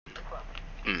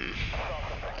Hmm.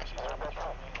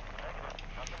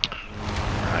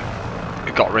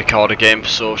 We've got to record a game,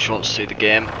 so she wants to see the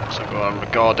game. So go and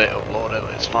record it, upload it.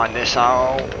 Let's find this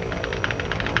out.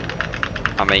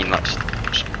 I mean, let's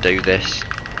just do this.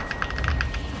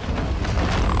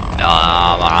 No,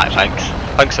 I'm alright, thanks.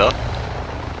 Thanks, so.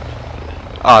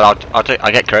 Oh, I'll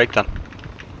get Craig then.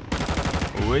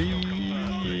 Whee!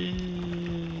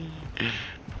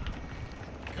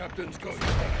 Captain's got you.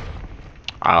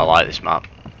 I like this map.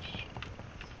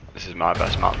 This is my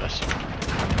best map, this.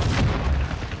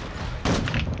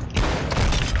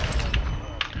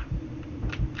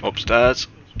 Upstairs.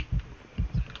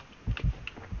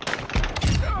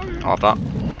 I'll have that.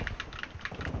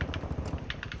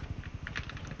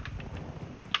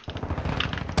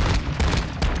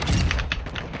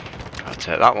 I'll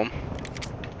take that one.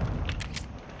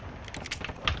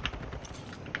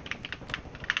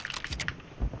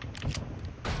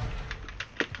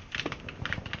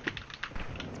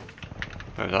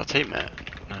 Where's that teammate?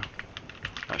 No.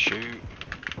 That's you.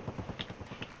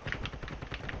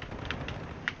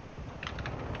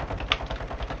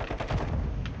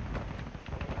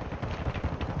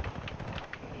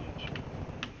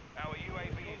 Our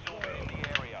UAV is orbiting the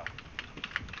area.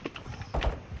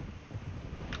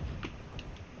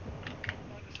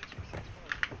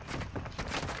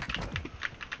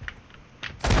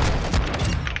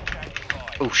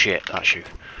 Oh shit, that's you.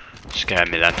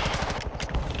 Scared me then.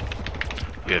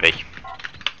 UAV.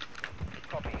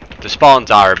 The spawns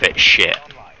are a bit shit.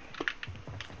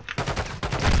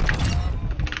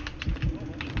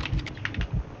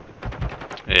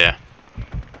 Yeah.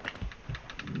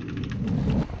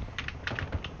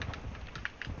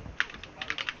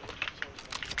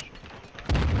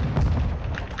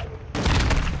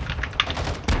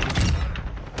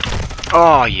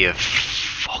 Oh, you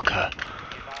fucker.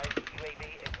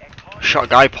 Shot a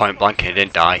guy point blank and he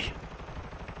didn't die.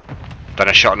 Then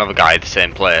I shot another guy at the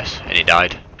same place and he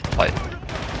died. Like,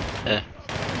 yeah.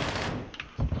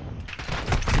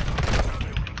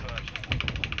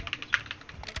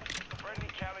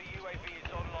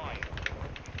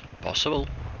 Possible.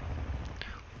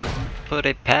 Put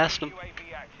it past them.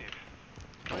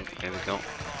 Oh, here we go.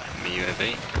 Me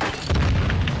UAV.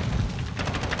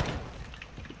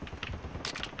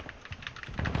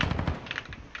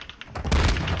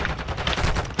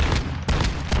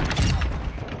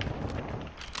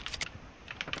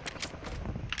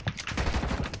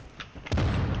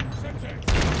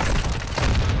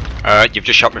 You've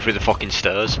just shot me through the fucking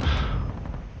stairs.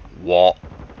 What?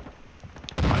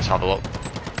 Let's have a look.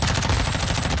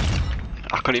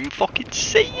 I couldn't even fucking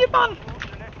see you, man.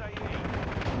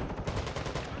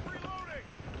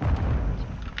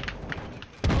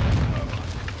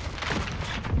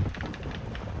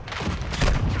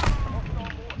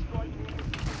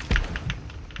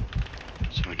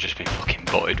 Someone just been fucking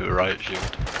butted with a riot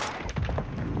shield.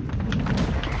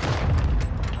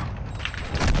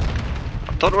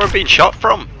 I don't know where I'm being shot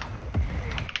from.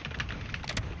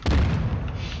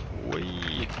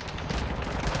 Wee.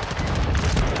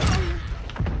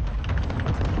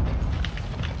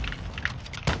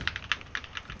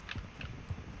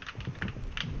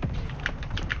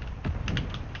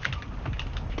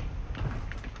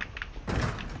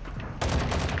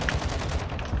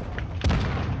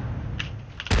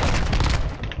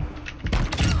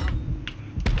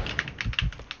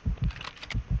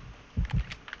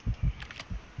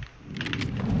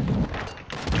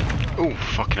 Oh,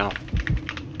 fucking hell.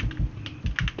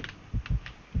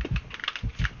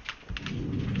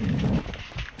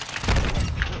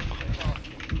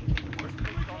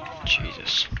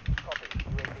 Jesus.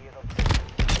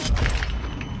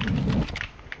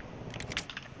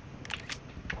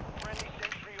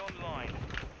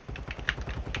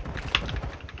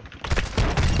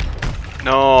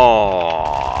 No,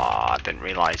 I didn't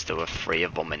realise there were 3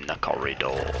 of them in the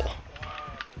corridor.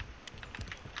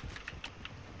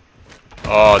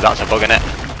 Oh, that's a bug in it.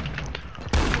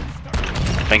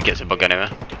 I think it's a bug anyway.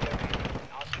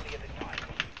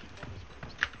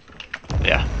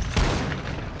 Yeah.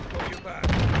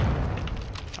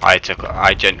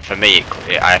 For me,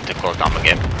 I have to close down the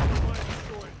game.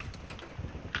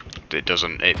 It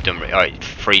doesn't, it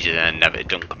freezes and it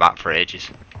doesn't come back for ages.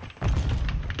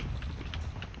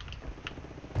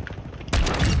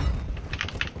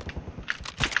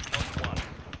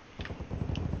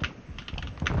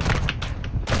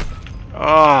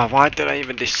 Oh, why did I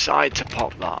even decide to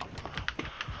pop that?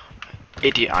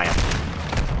 Idiot I am.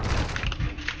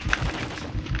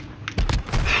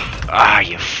 Ah,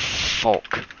 you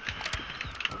fuck.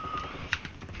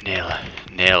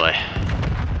 Nearly.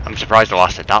 I'm surprised it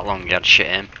lasted that long, you had shit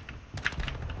in.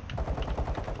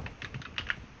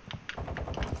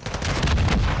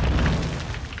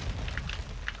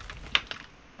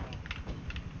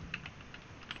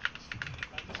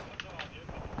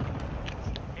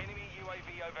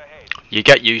 You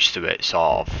get used to it,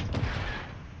 sort of.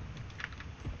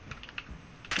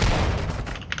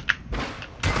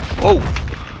 Oh!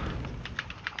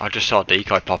 I just saw a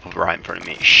decoy pop up right in front of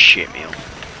me. It shit me up.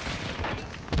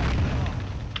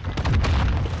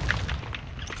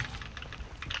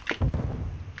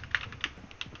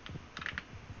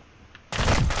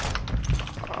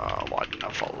 Why didn't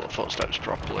I follow the footsteps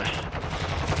properly?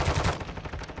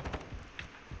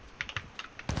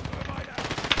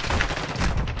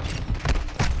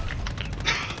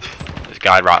 There's a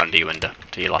guy right under your window,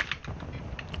 to your left.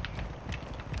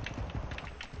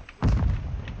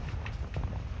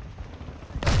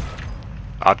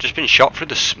 I've just been shot through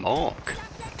the smoke.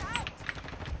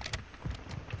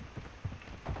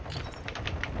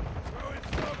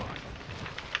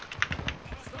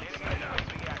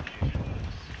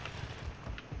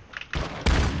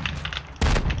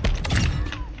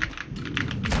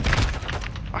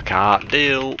 I can't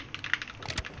deal.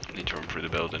 I need to run through the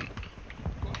building.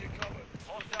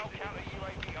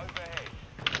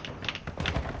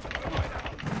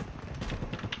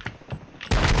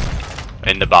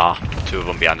 In the bar. 2 of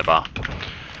them behind the bar.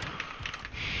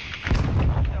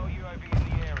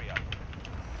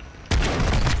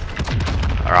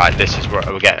 Alright, this is where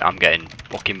I'm getting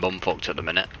fucking bumfucked at the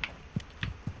minute.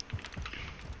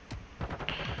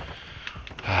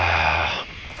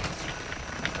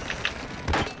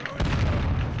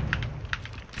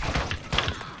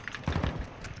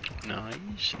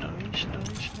 Nice, nice,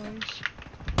 nice, nice.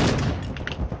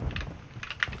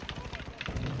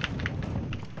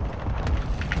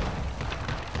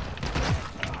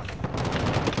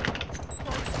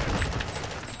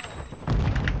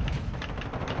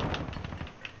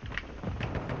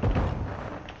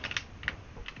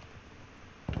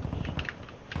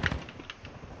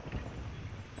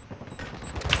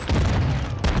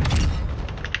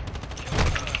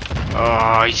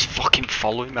 Oh, he's fucking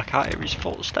following me. I can't hear his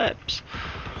footsteps.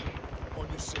 On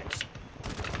your 6.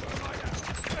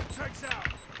 Takes out.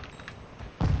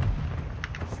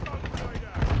 Stun grenade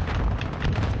out.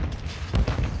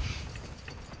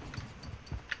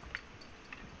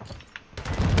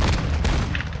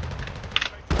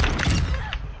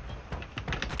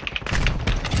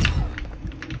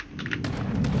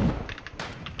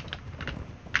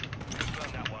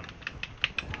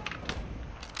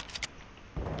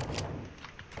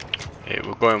 It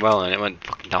was going well and it went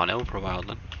fucking downhill for a while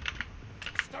then.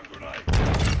 Stun grenade.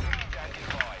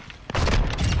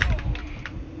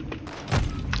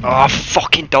 Oh,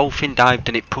 fucking dolphin dived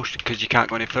and it pushed, because you can't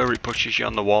go any further, it pushes you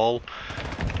on the wall.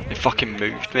 It fucking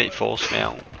moved me, it forced me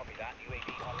out.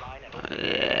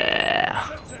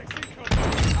 Yeah.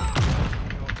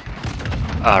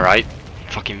 Alright,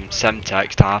 fucking Semtex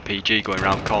to RPG going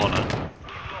round corner.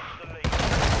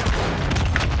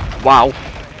 Wow.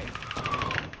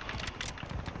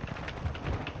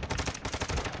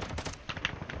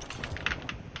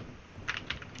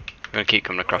 I'm gonna keep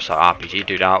coming across that RPG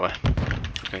dude, aren't we?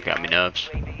 It's gonna get on my nerves.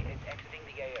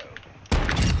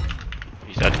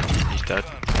 He's dead. He's dead.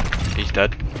 He's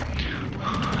dead.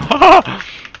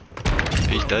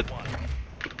 He's dead.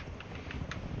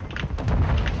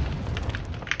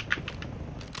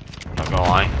 Not gonna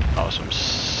lie, that was some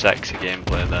sexy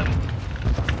gameplay then.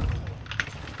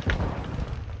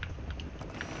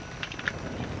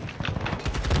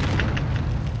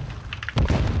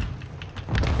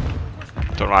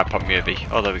 Don't know why I popped me a V.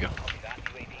 Oh, there we go.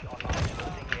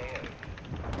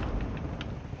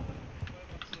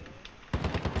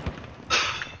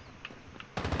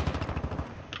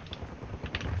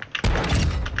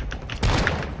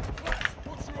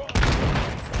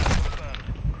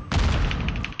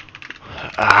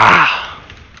 Ah!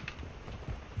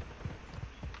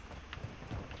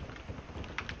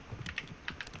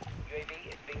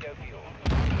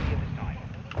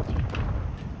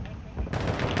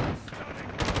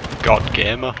 God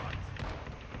gamer.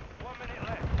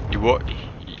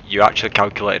 You actually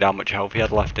calculated how much health he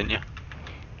had left, didn't you?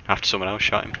 After someone else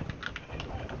shot him.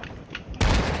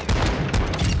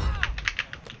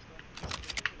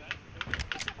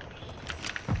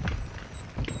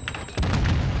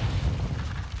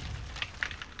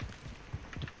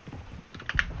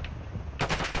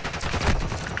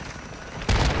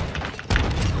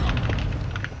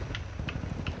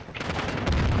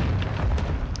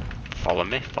 Follow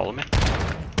me, follow me.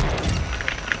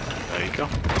 There you go.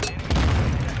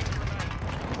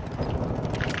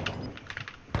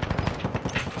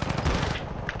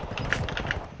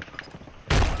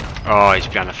 Oh, he's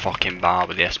behind a fucking bar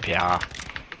with the SPR.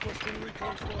 Copy.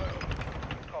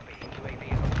 UAV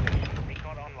is on station.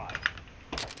 Recon online.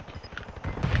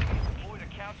 Deploy to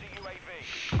counter UAV.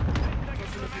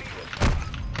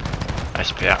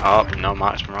 SPR. Oh, no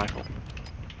marksman rifle.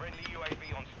 Friendly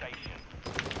UAV on station.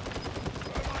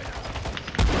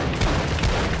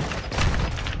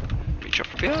 Reach up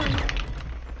for behind.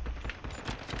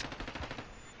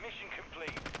 Mission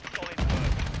complete. Solid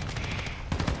work.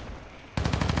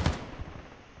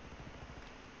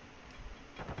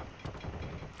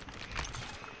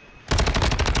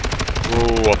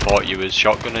 Oh, I thought you was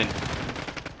shotgunning.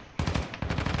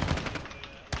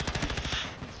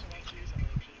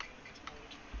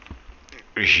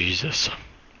 Jesus.